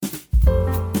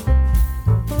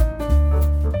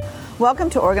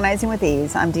Welcome to Organizing with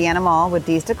Ease. I'm Deanna Mall with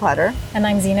Dee's Declutter. And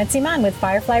I'm Zina Tsiman with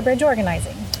Firefly Bridge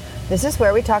Organizing. This is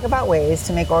where we talk about ways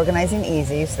to make organizing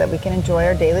easy so that we can enjoy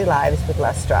our daily lives with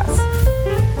less stress.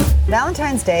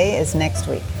 Valentine's Day is next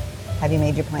week. Have you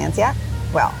made your plans yet?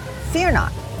 Well, fear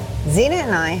not. Zina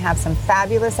and I have some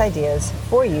fabulous ideas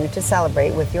for you to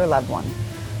celebrate with your loved one,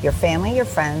 your family, your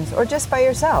friends, or just by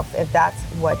yourself if that's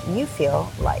what you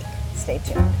feel like. Stay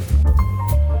tuned.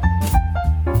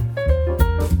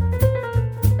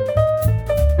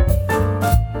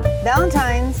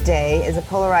 Valentine's Day is a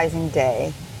polarizing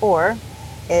day, or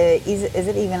is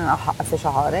it even an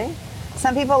official holiday?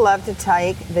 Some people love to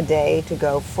take the day to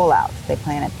go full out. They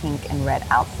plan a pink and red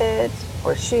outfit,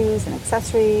 or shoes and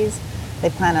accessories.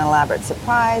 They plan an elaborate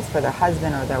surprise for their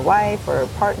husband or their wife or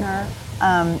partner.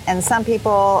 And some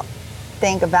people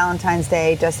think of Valentine's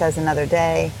Day just as another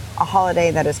day, a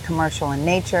holiday that is commercial in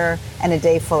nature, and a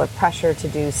day full of pressure to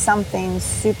do something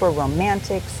super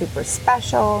romantic, super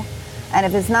special. And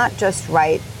if it's not just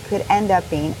right, could end up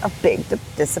being a big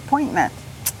disappointment.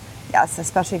 Yes,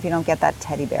 especially if you don't get that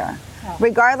teddy bear. Oh.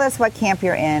 Regardless what camp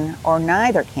you're in, or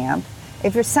neither camp,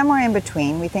 if you're somewhere in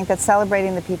between, we think that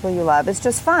celebrating the people you love is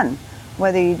just fun,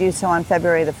 whether you do so on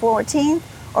February the 14th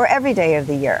or every day of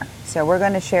the year. So we're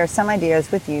going to share some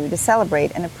ideas with you to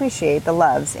celebrate and appreciate the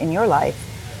loves in your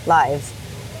lives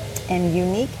in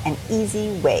unique and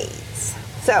easy ways.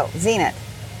 So, Zenith,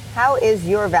 how is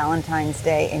your Valentine's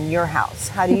Day in your house?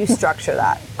 How do you structure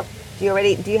that? Do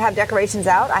you have decorations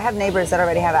out? I have neighbors that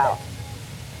already have out.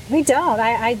 We don't.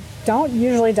 I don't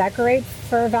usually decorate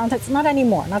for Valentine's. Not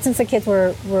anymore. Not since the kids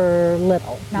were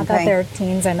little. Not that they're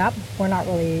teens and up. We're not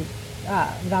really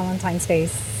Valentine's Day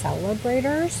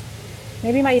celebrators.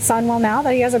 Maybe my son will now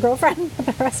that he has a girlfriend. But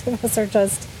the rest of us are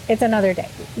just, it's another day.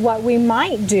 What we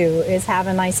might do is have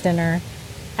a nice dinner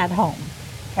at home.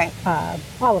 Okay.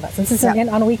 All of us. Since it's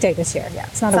on a weekday this year. Yeah.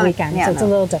 It's not a weekend, so it's a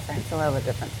little different. It's a little bit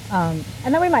different.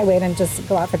 And then we might wait and just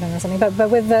go out for dinner or something. But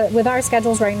with our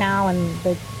schedules right now and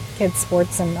the kids'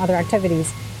 sports and other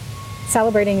activities,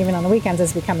 celebrating even on the weekends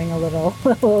is becoming a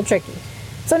little tricky.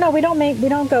 So no, we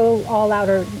don't go all out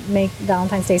or make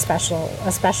Valentine's Day a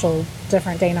special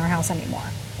different day in our house anymore.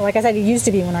 Like I said, it used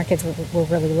to be when our kids were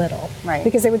really little. Right.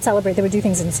 Because they would celebrate, they would do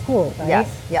things in school, right?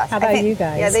 Yes. How about you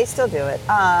guys? Yeah, they still do it.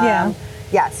 Yeah.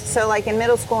 Yes. So like in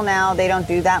middle school now, they don't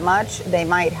do that much. They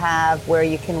might have where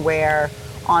you can wear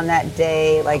on that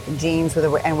day like jeans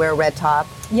and wear a red top.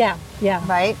 Yeah.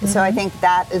 Right? Mm-hmm. So I think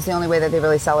that is the only way that they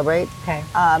really celebrate. Okay.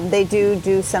 They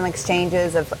do some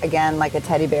exchanges of, again, like a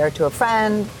teddy bear to a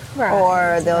friend. Right.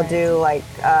 Or they'll do like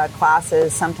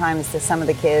classes sometimes to some of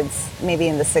the kids, maybe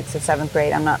in the 6th or 7th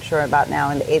grade. I'm not sure about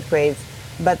now in the 8th grades.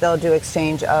 But they'll do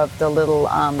exchange of the little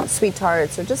sweet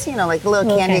tarts or just, like a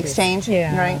little candy exchange.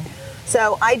 Yeah. Right?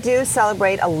 So I do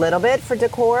celebrate a little bit for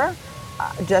decor,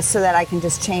 just so that I can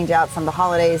just change out from the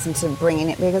holidays into bringing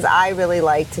it, because I really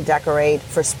like to decorate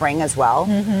for spring as well.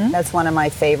 Mm-hmm. That's one of my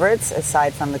favorites,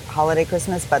 aside from the holiday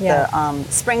Christmas, but the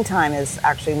springtime is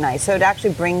actually nice. So it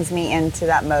actually brings me into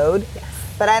that mode.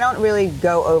 Yes. But I don't really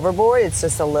go overboard. It's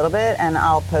just a little bit, and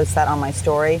I'll post that on my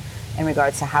story in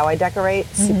regards to how I decorate.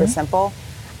 Super simple.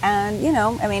 And,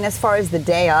 as far as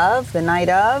the night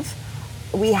of,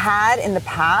 we had in the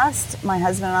past, my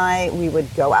husband and I, we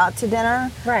would go out to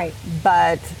dinner. Right.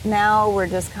 But now we're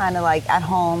just kind of like at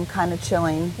home, kind of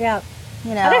chilling. Yeah.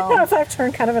 I don't know if I've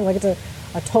turned kind of into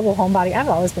a total homebody. I've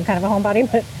always been kind of a homebody,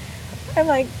 but I'm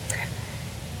like,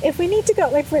 if we need to go,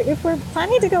 like if we're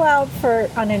planning to go out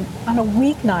on a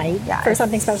weeknight for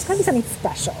something special, it's going to be something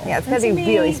special. Yeah, it's going to be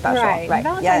really special. Right.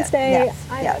 Valentine's Day,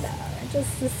 I don't know. It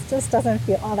just doesn't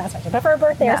feel all that special. But for a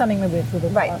birthday or something, we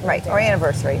would right, or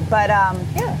anniversary. But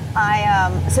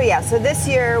so this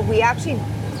year we actually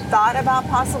thought about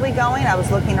possibly going. I was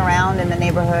looking around in the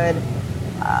neighborhood,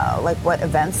 like what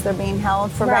events they're being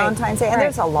held for Valentine's Day, and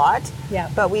there's a lot. Yeah.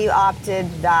 But we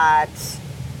opted that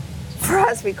for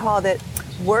us, we called it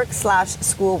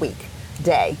work/school week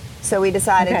day. So we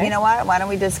decided, you know what? Why don't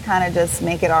we just kind of just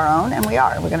make it our own? And we're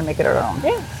going to make it our own.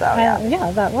 Yeah.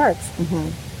 So that works.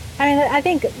 Mm-hmm. I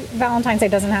think Valentine's Day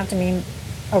doesn't have to mean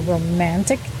a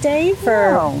romantic day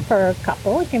for a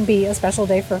couple. It can be a special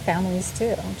day for families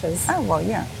too.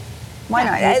 Why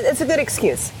not? It's a good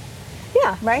excuse.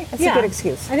 Yeah. Right? It's a good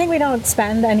excuse. I think we don't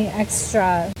spend any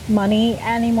extra money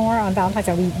anymore on Valentine's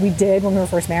Day. We did when we were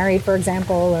first married, for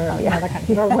example, or that kind of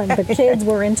thing. Or when the kids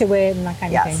were into it and that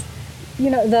kind of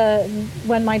thing.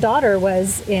 When my daughter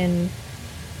was in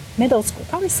middle school,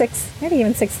 probably 6th, maybe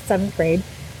even 6th, 7th grade,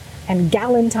 and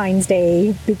Galentine's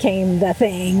Day became the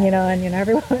thing, and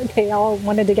everyone, they all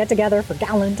wanted to get together for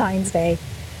Galentine's Day.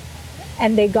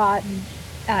 And they got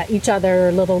each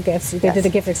other little gifts. They Yes. did a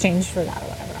gift exchange for that or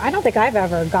whatever. I don't think I've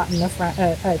ever gotten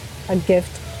a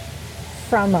gift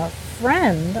from a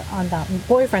friend on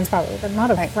boyfriend's probably, but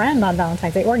not a Right. friend on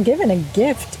Valentine's Day, or given a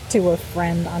gift to a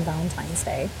friend on Valentine's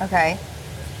Day. Okay.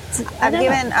 I I've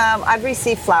don't know. I've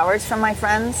received flowers from my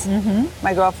friends,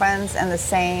 my girlfriends, and the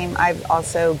same. I've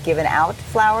also given out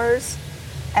flowers,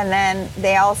 and then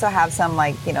they also have some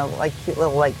like cute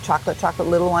little like chocolate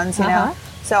little ones, you know.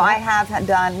 So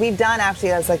we've done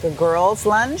actually as like a girls'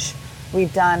 lunch.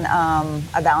 We've done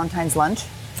a Valentine's lunch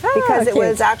because it cute.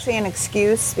 was actually an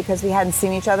excuse because we hadn't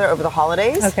seen each other over the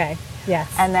holidays. Okay. Yes.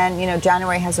 And then,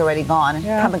 January has already come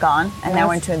and gone, and now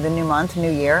we're into the new month,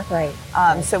 new year. Right.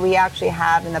 So we actually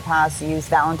have in the past used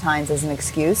Valentine's as an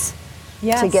excuse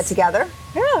Yes. to get together.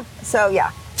 Yeah. So yeah.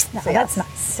 No, So, that's yes.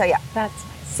 nice. So yeah. That's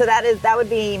nice. So that would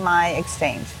be my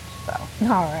exchange. So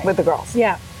All right. with the girls.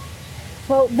 Yeah.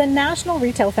 Well, the National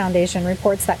Retail Foundation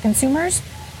reports that consumers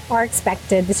are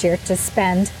expected this year to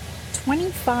spend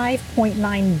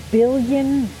 $25.9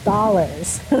 billion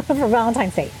for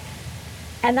Valentine's Day.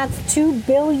 And that's $2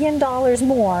 billion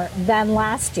more than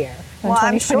last year. Well,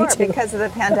 I'm sure 2022. because of the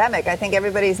pandemic. I think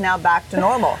everybody's now back to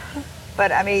normal.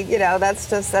 But I mean, I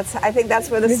think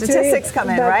that's where the statistics come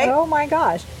in, right? Oh my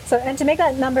gosh. So, and to make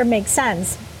that number make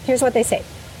sense, here's what they say.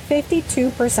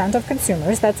 52% of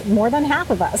consumers, that's more than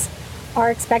half of us, are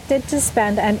expected to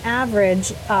spend an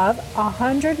average of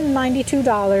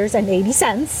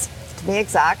 $192.80 To be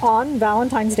exact. on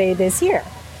Valentine's Day this year.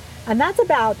 And that's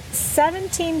about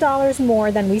 $17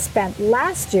 more than we spent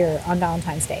last year on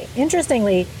Valentine's Day.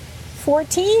 Interestingly,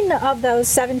 14 of those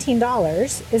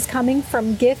 $17 is coming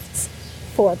from gifts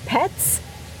for pets,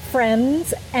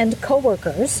 friends, and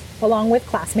coworkers, along with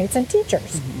classmates and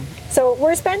teachers. So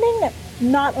we're spending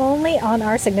not only on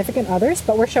our significant others,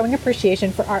 but we're showing appreciation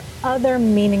for our other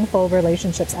meaningful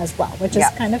relationships as well, which is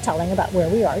kind of telling about where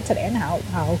we are today and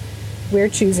how we're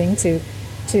choosing to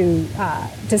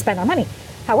spend our money.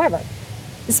 However,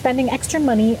 spending extra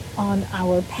money on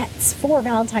our pets for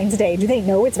Valentine's Day. Do they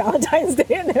know it's Valentine's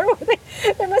Day in there?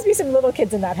 There must be some little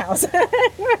kids in that house.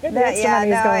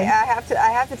 I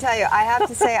have to tell you, I have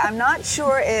to say, I'm not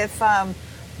sure if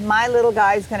my little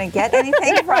guy is going to get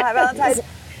anything for Valentine's,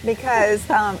 because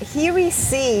he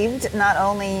received not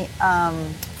only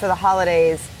for the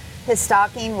holidays, his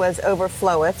stocking was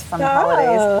overfloweth from the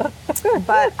holidays,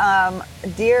 but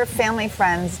dear family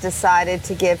friends decided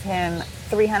to give him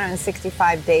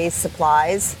 365 days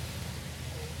supplies.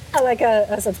 Like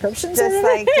a subscription Just service?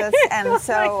 like this, and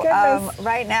so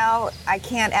right now we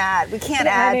can't add to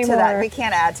that. We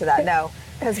can't add to that, no,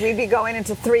 because we'd be going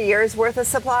into 3 years worth of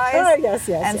supplies. Oh, yes.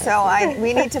 And so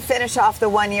we need to finish off the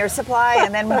 1 year supply,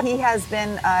 and then he has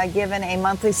been given a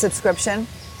monthly subscription.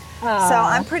 So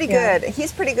I'm pretty good.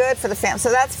 He's pretty good for the family.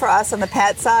 So that's for us on the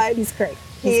pet side. He's great.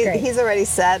 He's already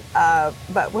set,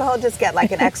 but we'll just get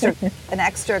like an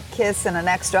extra kiss and an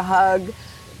extra hug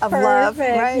of love,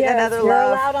 right? Yes, Another you're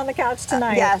love. allowed on the couch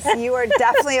tonight. Yes, you are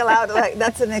definitely allowed.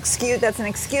 That's an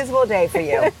excusable day for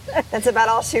you. That's about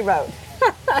all she wrote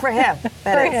for him.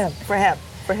 For him.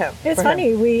 It's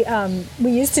funny. We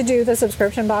used to do the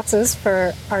subscription boxes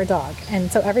for our dog,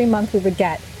 and so every month we would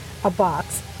get a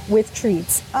box with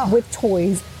treats, with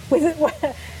toys,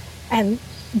 and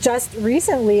just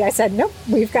recently I said, nope,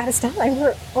 we've got to stop. Like,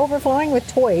 we're overflowing with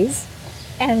toys,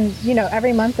 and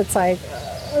every month it's like,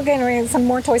 okay, some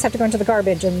more toys have to go into the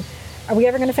garbage, and are we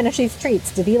ever going to finish these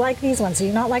treats? Did he like these ones? Do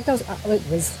you not like those? It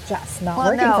was just not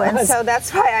working for us. And so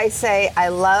that's why I say I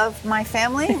love my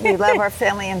family. We love our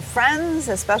family and friends,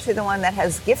 especially the one that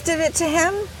has gifted it to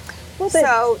him. Well,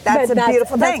 so that's a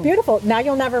beautiful thing. That's beautiful. Now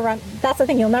you'll never run. That's the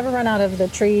thing. You'll never run out of the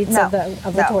treats of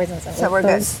the toys and stuff. So we're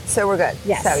good. So we're good.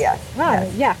 Yes. So yes. Well,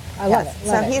 yeah, I love it.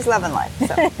 So he's loving life.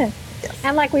 So. Yes.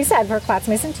 And like we said, for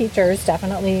classmates and teachers,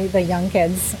 definitely the young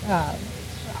kids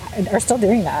are still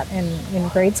doing that in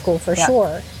grade school for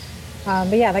sure.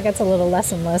 But yeah, that gets a little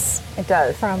less and less. It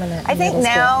does. Prominent. I think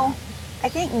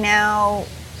now,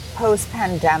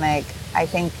 post-pandemic, I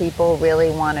think people really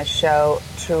want to show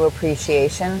true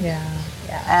appreciation. Yeah.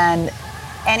 And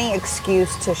any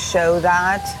excuse to show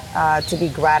that, to be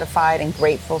gratified and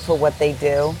grateful for what they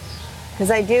do.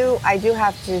 Because I do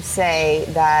have to say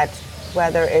that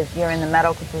whether if you're in the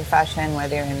medical profession,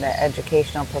 whether you're in the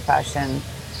educational profession,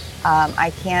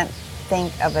 I can't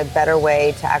think of a better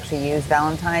way to actually use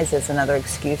Valentine's as another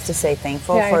excuse to say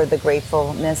thankful for the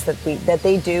gratefulness that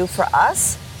they do for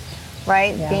us.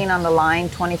 Right? Yeah. Being on the line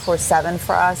 24/7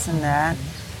 for us, and that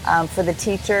for the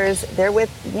teachers, they're with,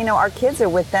 our kids are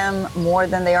with them more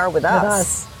than they are with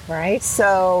us. Right?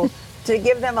 So to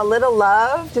give them a little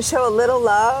love, to show a little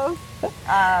love,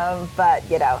 But,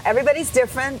 everybody's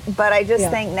different. But I just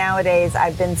think nowadays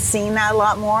I've been seeing that a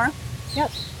lot more.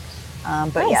 Yep.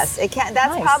 But nice. Yes, it can.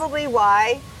 That's nice. Probably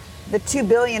why the 2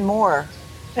 billion more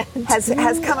has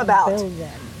come about. Billion.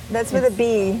 That's with a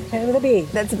B. With a B.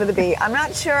 That's with a B. I'm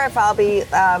not sure if I'll be.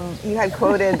 You had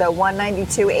quoted the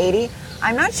 192.80.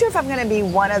 I'm not sure if I'm going to be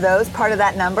one of those, part of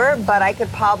that number, but I could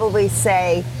probably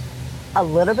say a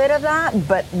little bit of that,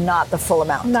 but not the full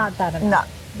amount. Not that amount.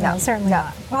 No, certainly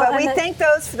not. Well, but we thank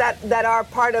those that are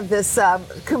part of this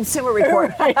consumer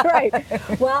report. right.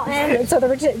 Well, and so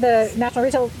the National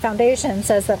Retail Foundation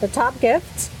says that the top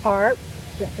gifts are,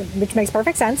 which makes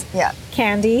perfect sense,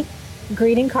 candy,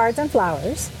 greeting cards and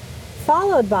flowers,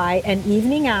 followed by an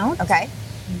evening out,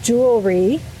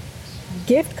 jewelry,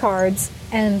 gift cards,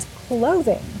 and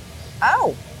clothing.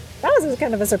 Oh. That was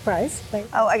kind of a surprise.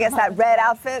 I guess that red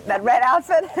outfit that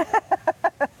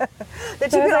you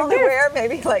can only wear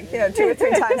maybe 2 or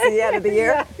 3 times at the end of the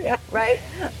year. Yeah. Right?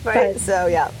 So,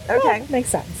 okay. Makes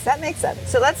sense. That makes sense.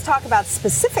 So let's talk about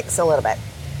specifics a little bit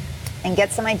and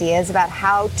get some ideas about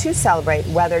how to celebrate,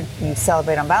 whether you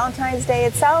celebrate on Valentine's Day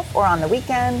itself or on the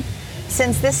weekend.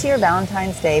 Since this year,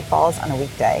 Valentine's Day falls on a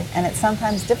weekday, and it's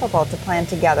sometimes difficult to plan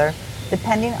together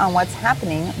depending on what's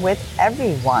happening with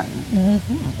everyone,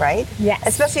 right? Yes.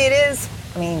 Especially it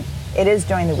is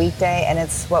during the weekday, and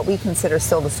it's what we consider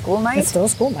still the school night. It's still a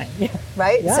school night,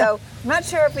 right? Yeah. So I'm not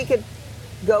sure if we could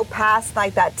go past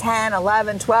that 10,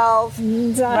 11, 12.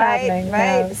 It's not happening.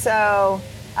 Right? No. So,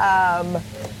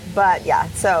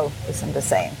 so I'm just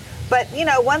saying. But,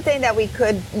 one thing that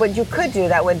what you could do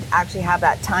that would actually have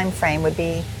that time frame would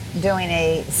be doing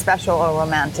a special or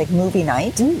romantic movie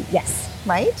night. Yes.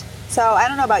 Right? So I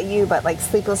don't know about you, but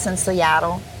Sleepless in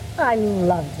Seattle. I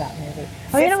loved that movie.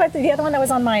 Oh, you know what? The other one that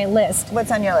was on my list.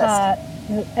 What's on your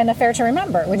list? An Affair to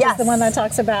Remember, which is the one that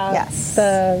talks about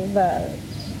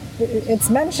it's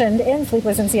mentioned in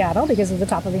Sleepless in Seattle because of the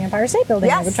top of the Empire State Building.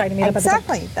 Yes, I would try to meet up at the top.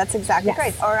 That's exactly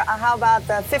right. Or how about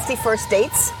the 51st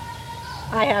Dates?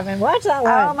 I haven't watched that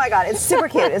one. Oh my God, it's super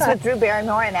cute. It's with Drew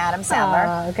Barrymore and Adam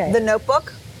Sandler. Okay. The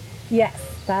Notebook. Yes.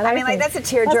 That's a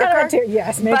tearjerker.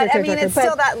 Yes, major but tearjerker. It's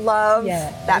still that love,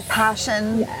 that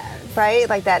passion, right?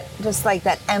 That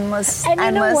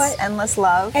endless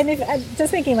love. And if I'm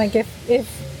just thinking, if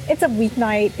it's a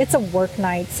weeknight, it's a work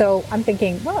night. So I'm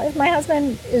thinking, well, if my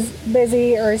husband is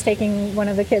busy or is taking one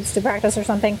of the kids to practice or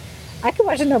something, I could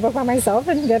watch a Notebook by myself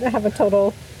and have a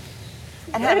total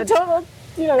tear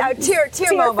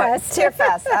moment. Fest. Tear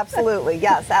fest. Absolutely.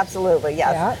 Yes, absolutely.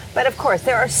 Yes. Yeah. But of course,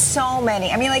 there are so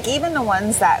many. Even the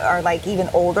ones that are even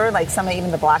older,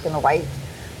 even the black and the white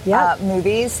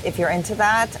movies, if you're into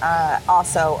that,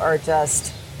 also are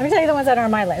just... Let me tell you the ones that are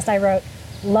on my list. I wrote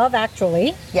Love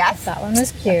Actually. Yes. That one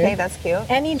was cute. Okay, that's cute.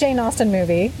 Any Jane Austen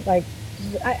movie.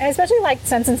 I especially liked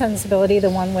Sense and Sensibility, the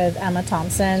one with Emma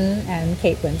Thompson and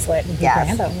Kate Winslet and Hugh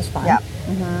Grant. That one was fun. Yep.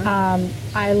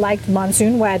 Mm-hmm. I liked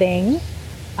Monsoon Wedding.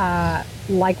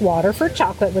 Like Waterford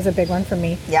Chocolate was a big one for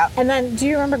me. Yep. And then, do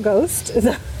you remember Ghost?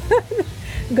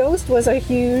 Ghost was a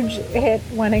huge hit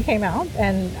when it came out,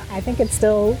 and I think it's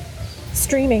still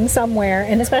streaming somewhere,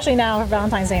 and especially now for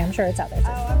Valentine's Day, I'm sure it's out there.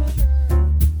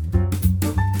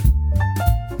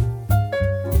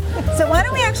 So why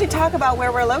don't we actually talk about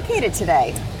where we're located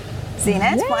today?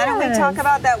 Zenith, why don't we talk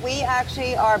about that we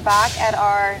actually are back at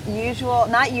our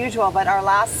our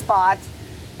last spot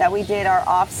that we did our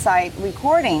off-site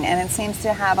recording, and it seems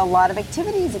to have a lot of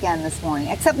activities again this morning,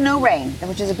 except no rain,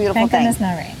 which is a beautiful thing. Thank goodness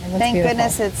no rain. Thank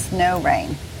goodness it's no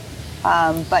rain.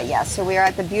 So we are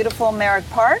at the beautiful Merrick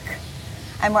Park,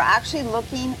 and we're actually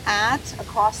looking at,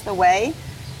 across the way,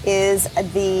 is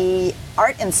the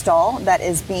art install that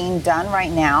is being done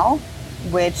right now,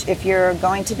 which if you're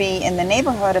going to be in the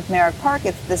neighborhood of Merrick Park,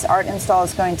 this art install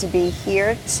is going to be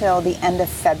here till the end of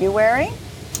February.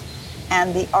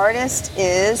 And the artist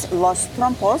is Los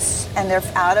Trompos, and they're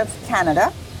out of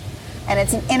Canada. And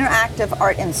it's an interactive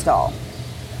art install.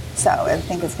 So I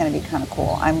think it's going to be kind of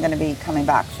cool. I'm going to be coming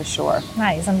back for sure.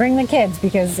 Nice. And bring the kids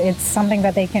because it's something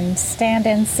that they can stand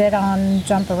in, sit on,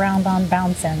 jump around on,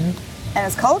 bounce in. And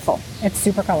it's colorful. It's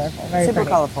super colorful. Very super pretty.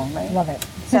 Colorful, right? Love it.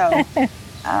 So,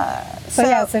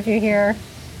 yes, if you hear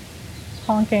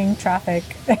honking, traffic,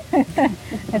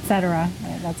 etc.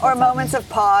 Or moments of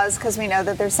pause because we know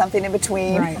that there's something in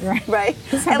between. Right.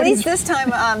 At least this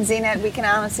time, Zenith, we can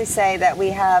honestly say that we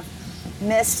have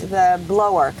missed the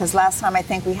blower because last time I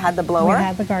think we had the blower. We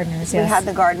had the gardeners. Yes. We had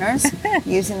the gardeners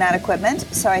using that equipment.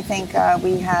 So I think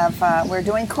we're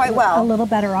doing quite well. A little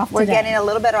better off. We're today. getting a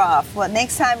little better off. Well,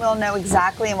 next time we'll know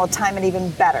exactly and we'll time it even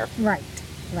better. Right.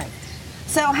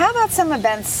 So how about some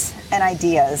events and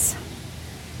ideas?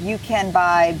 You can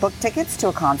buy book tickets to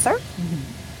a concert,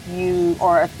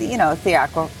 or a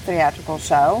theatrical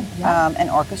show, an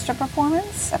orchestra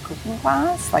performance, a cooking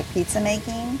class like pizza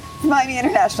making. Miami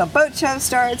International Boat Show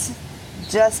starts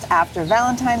just after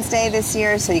Valentine's Day this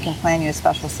year, so you can plan your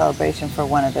special celebration for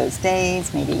one of those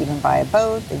days, maybe even buy a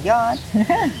boat, a yacht.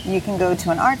 You can go to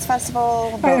an arts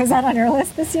festival. Wait, was that on your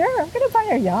list this year? I'm going to buy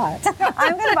a yacht.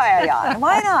 I'm going to buy a yacht.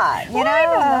 Why not?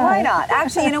 Why not?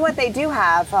 Actually, you know what they do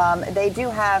have? They do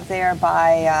have there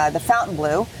by the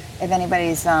Fontainebleau, if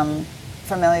anybody's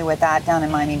familiar with that down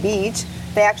in Miami Beach.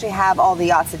 They actually have all the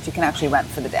yachts that you can actually rent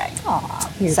for the day. Aw,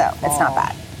 so it's not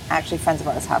bad. Actually, friends of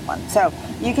ours have one. So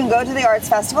you can go to the Arts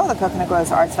Festival. The Coconut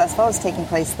Groves Arts Festival is taking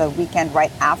place the weekend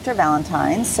right after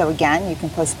Valentine's. So again, you can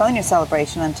postpone your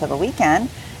celebration until the weekend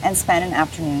and spend an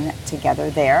afternoon together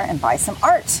there and buy some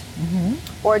art.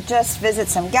 Or just visit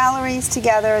some galleries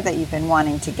together that you've been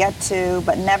wanting to get to,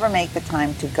 but never make the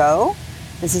time to go.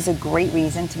 This is a great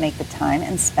reason to make the time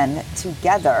and spend it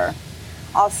together.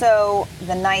 Also,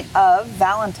 the night of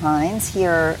Valentine's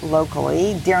here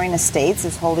locally, Deering Estates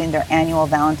is holding their annual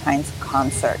Valentine's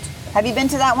concert. Have you been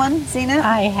to that one, Zena?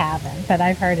 I haven't, but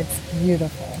I've heard it's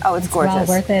beautiful. Oh, it's gorgeous.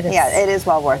 Well worth it. Yeah, it is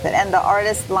well worth it. And the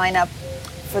artist lineup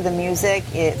for the music,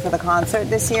 for the concert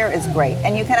this year is great.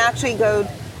 And you can actually go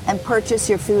and purchase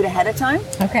your food ahead of time.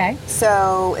 Okay.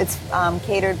 So it's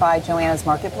catered by Joanna's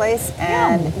Marketplace,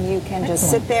 and you can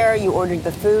just sit there, you order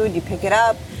the food, you pick it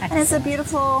up, and it's a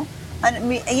beautiful...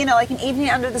 like an evening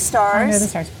under the stars. Under the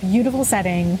stars. Beautiful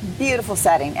setting. Beautiful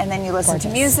setting. And then you listen to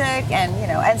music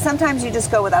and sometimes you just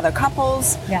go with other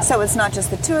couples. Yep. So it's not just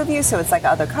the two of you, so it's like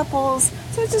other couples.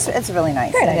 So it's really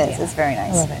nice. Great idea. It is. It's very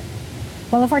nice. I love it.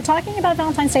 Well, if we're talking about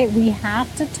Valentine's Day, we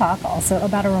have to talk also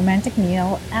about a romantic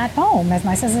meal at home. As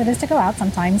nice as it is to go out,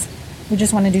 sometimes we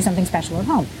just want to do something special at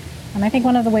home. And I think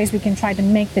one of the ways we can try to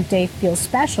make the day feel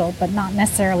special, but not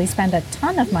necessarily spend a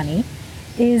ton of money,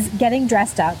 is getting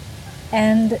dressed up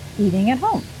and eating at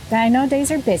home. I know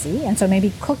days are busy, and so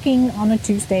maybe cooking on a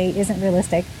Tuesday isn't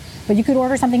realistic, but you could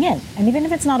order something in. And even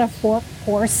if it's not a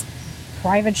 4-course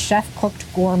private chef cooked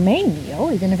gourmet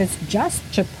meal, even if it's just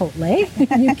Chipotle,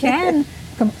 you can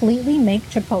completely make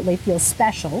Chipotle feel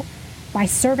special by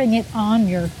serving it on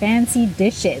your fancy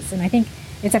dishes. And I think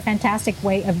it's a fantastic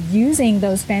way of using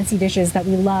those fancy dishes that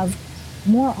we love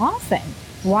more often.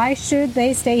 Why should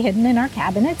they stay hidden in our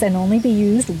cabinets and only be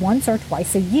used once or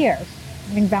twice a year?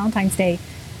 I think Valentine's Day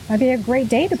might be a great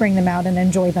day to bring them out and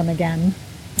enjoy them again.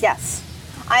 Yes,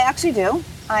 I actually do.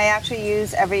 I actually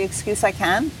use every excuse I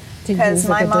can, because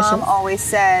my mom always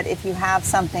said if you have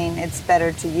something, it's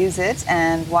better to use it,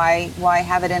 and why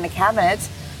have it in a cabinet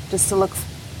just to look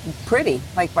pretty,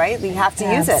 right? You have to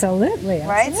use it. Absolutely.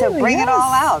 Right? So bring it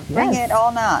all out. Bring it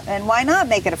all out. And why not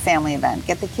make it a family event?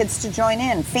 Get the kids to join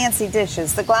in. Fancy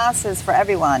dishes, the glasses for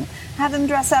everyone. Have them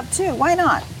dress up too. Why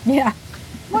not? Yeah.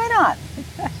 Why not?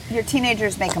 Your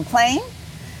teenagers may complain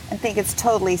and think it's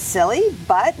totally silly,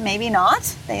 but maybe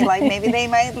not. Maybe they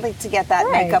might like to get that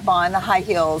makeup on, the high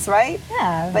heels, right?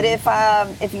 Yeah. But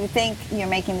if you think you're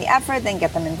making the effort, then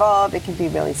get them involved. It can be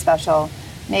really special.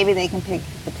 Maybe they can pick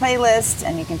the playlist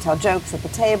and you can tell jokes at the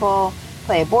table,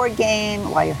 play a board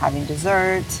game while you're having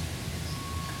dessert.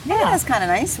 Yeah, that's kind of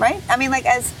nice, right? I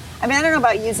don't know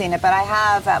about using it, but I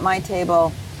have at my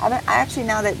table, I actually,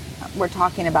 now that we're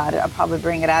talking about it, I'll probably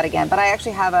bring it out again, but I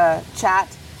actually have a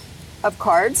chat of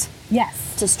cards.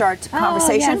 Yes. To start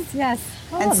conversation. Yes.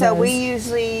 And so we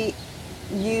usually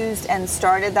used and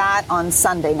started that on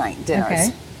Sunday night dinners. Okay.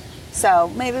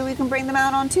 So maybe we can bring them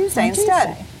out on Tuesday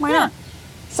instead. Why not?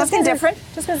 Something different.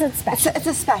 Just because it's special. It's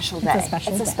a special day.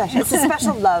 It's a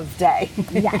special love day.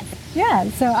 Yes. Yeah.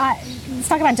 So let's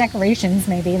talk about decorations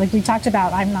maybe. Like we talked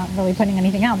about, I'm not really putting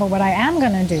anything out, but what I am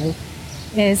going to do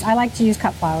is I like to use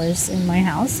cut flowers in my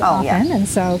house often. And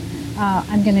so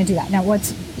I'm going to do that. Now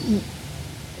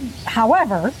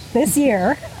however, this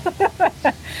year,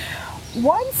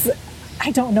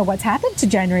 I don't know what's happened to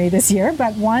January this year,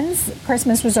 but once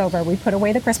Christmas was over, we put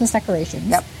away the Christmas decorations.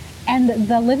 Yep. And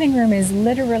the living room is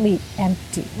literally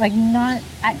empty.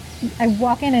 I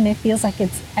walk in and it feels like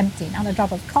it's empty. Not a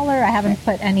drop of color. I haven't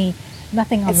put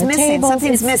nothing on the table.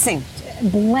 Something's missing.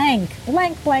 Blank.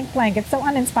 It's so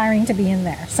uninspiring to be in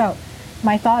there. So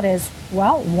my thought is,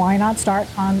 well, why not start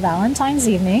on Valentine's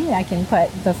evening? I can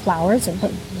put the flowers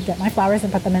get my flowers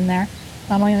and put them in there,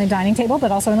 not only on the dining table,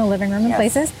 but also in the living room and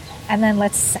places. And then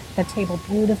let's set the table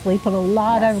beautifully, put a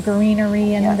lot of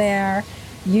greenery in there,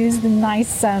 use the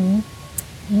nice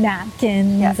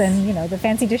napkins and, the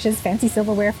fancy dishes, fancy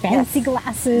silverware, fancy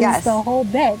glasses, the whole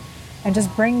bit, and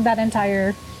just bring that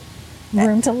entire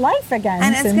room to life again.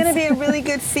 And it's going to be a really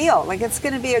good feel. Like, it's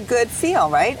going to be a good feel,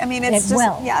 right? I mean, it's it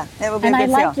will. Yeah, it will be and a good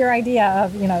feel. I like your idea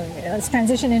of, let's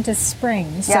transition into spring.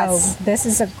 Yes. So this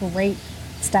is a great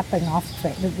stepping off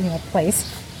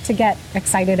place to get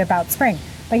excited about spring.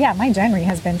 But yeah, my January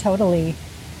has been totally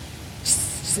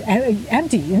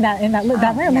empty. In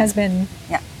that room has been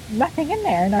nothing in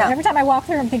there. And every time I walk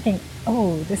through, I'm thinking,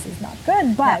 oh, this is not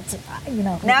good. But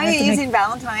now you're using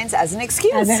Valentine's as an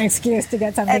excuse. As an excuse to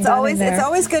get something done in there. It's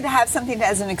always good to have something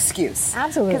as an excuse.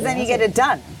 Absolutely. Because then you get it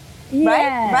done.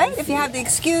 Yes. Right? If you have the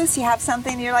excuse, you have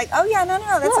something, you're like, oh yeah, no,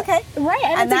 that's okay. Right,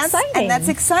 and that's exciting. And that's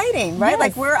exciting, right? Yes.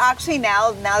 Like, we're actually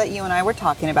now that you and I were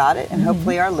talking about it, and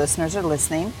hopefully our listeners are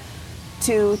listening,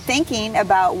 to thinking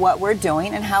about what we're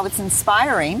doing and how it's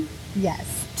inspiring.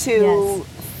 Yes. To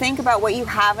think about what you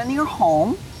have in your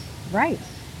home. Right.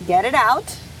 Get it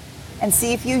out and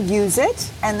see if you use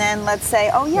it, and then let's say,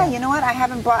 oh yeah, you know what, I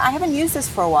haven't used this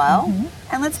for a while,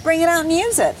 and let's bring it out and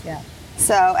use it. Yeah.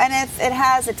 So, and if it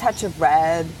has a touch of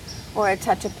red or a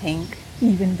touch of pink,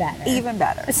 even better.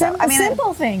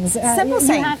 Simple things. Simple things.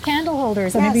 You have candle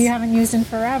holders that maybe you haven't used in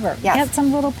forever. Yes. Get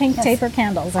some little pink taper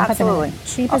candles and Absolutely. put them in.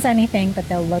 Cheap as anything, but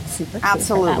they'll look super cute.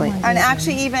 Absolutely. And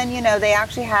actually, even, they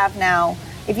actually have now,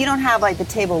 if you don't have like the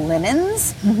table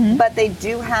linens, but they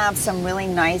do have some really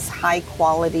nice high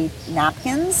quality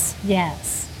napkins.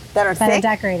 Yes. That are thick.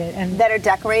 Decorated.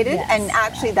 Yes. And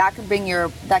actually that could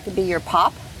be your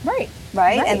pop.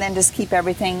 Right? And then just keep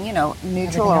everything,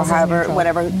 neutral or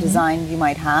whatever design you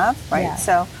might have, right? Yeah.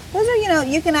 So those are,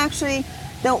 you can actually,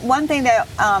 the one thing that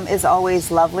is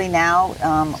always lovely now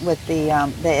with the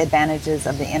advantages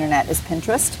of the internet is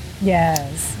Pinterest.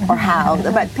 Yes. Or how,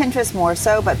 but Pinterest more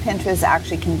so, but Pinterest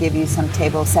actually can give you some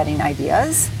table setting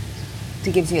ideas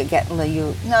to give you,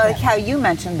 like how you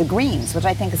mentioned the greens, which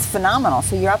I think is phenomenal.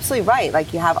 So you're absolutely right.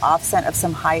 Like, you have offset of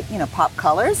some high, pop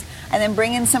colors, and then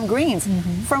bring in some greens.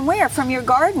 From where? From your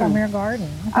garden. From your garden.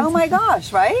 Oh my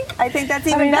gosh, right? I think that's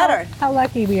even better. How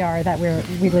lucky we are that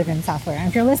we live in South Florida. And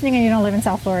if you're listening and you don't live in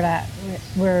South Florida,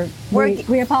 we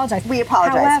apologize. We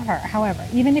apologize. However,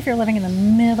 even if you're living in the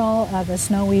middle of a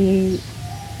snowy,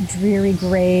 dreary,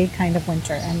 gray kind of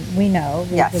winter, and we know,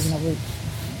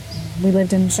 we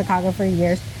lived in Chicago for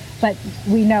years, but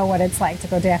we know what it's like to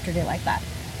go day after day like that.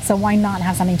 So why not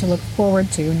have something to look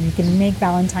forward to? And you can make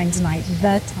Valentine's night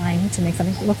the time to make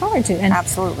something to look forward to. And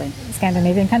absolutely.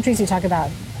 Scandinavian countries, you talk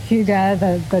about hygge,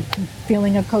 the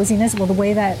feeling of coziness. Well, the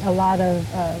way that a lot of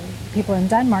people in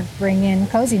Denmark bring in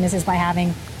coziness is by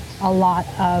having a lot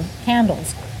of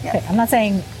candles. Yes. Okay, I'm not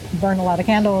saying burn a lot of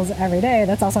candles every day.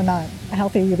 That's also not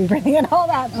healthy. You'll be bringing in all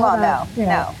that. No.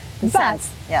 But,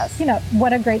 yes.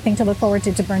 What a great thing to look forward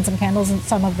to burn some candles in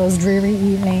some of those dreary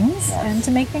evenings and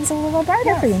to make things a little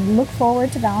brighter for you. And look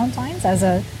forward to Valentine's as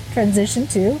a transition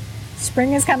to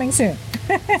spring is coming soon.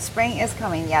 Spring is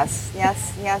coming, yes,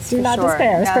 do not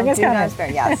despair. Spring is coming. Do not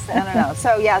despair, yes. No.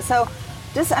 So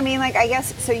just, I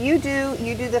guess, so you do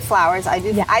the flowers. I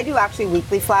do actually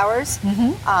weekly flowers.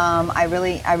 I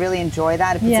really enjoy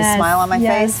that. It puts a smile on my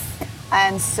face.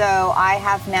 And so I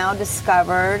have now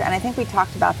discovered, and I think we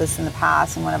talked about this in the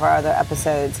past in one of our other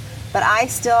episodes, but I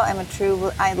still am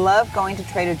I love going to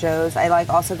Trader Joe's. I like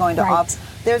also going to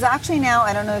There's actually now,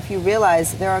 I don't know if you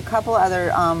realize, there are a couple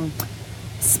other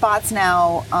spots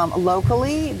now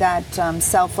locally that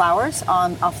sell flowers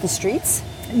off the streets.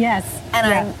 Yes.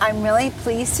 And I'm really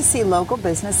pleased to see local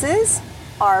businesses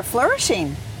are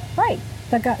flourishing. Right.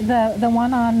 The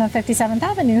one on 57th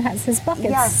Avenue has his buckets.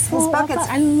 Yes, his buckets.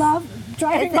 I love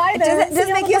driving by there. Does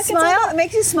it make you smile? It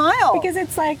makes you smile. Because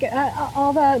it's like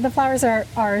all the flowers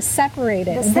are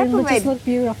separated. And they just look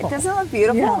beautiful. It doesn't look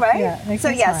beautiful, right?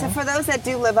 Yeah, so for those that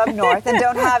do live up north and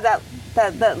don't have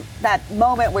that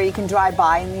moment where you can drive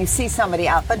by and you see somebody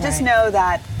out, but just know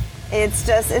that it's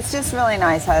just really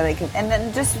nice how they can, and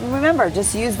then just remember,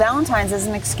 just use Valentine's as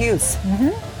an excuse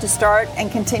to start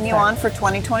and continue on for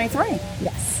 2023.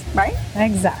 Yes. Right?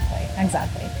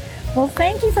 Exactly. Well,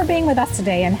 thank you for being with us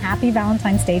today, and happy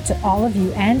Valentine's Day to all of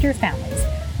you and your families.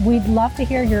 We'd love to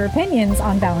hear your opinions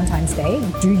on Valentine's Day.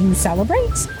 Do you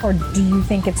celebrate, or do you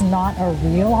think it's not a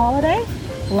real holiday?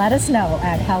 Let us know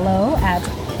at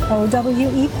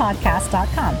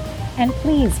hello@owepodcast.com. And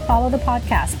please follow the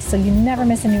podcast so you never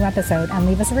miss a new episode, and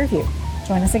leave us a review.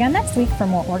 Join us again next week for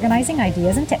more organizing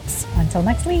ideas and tips. Until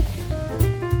next week.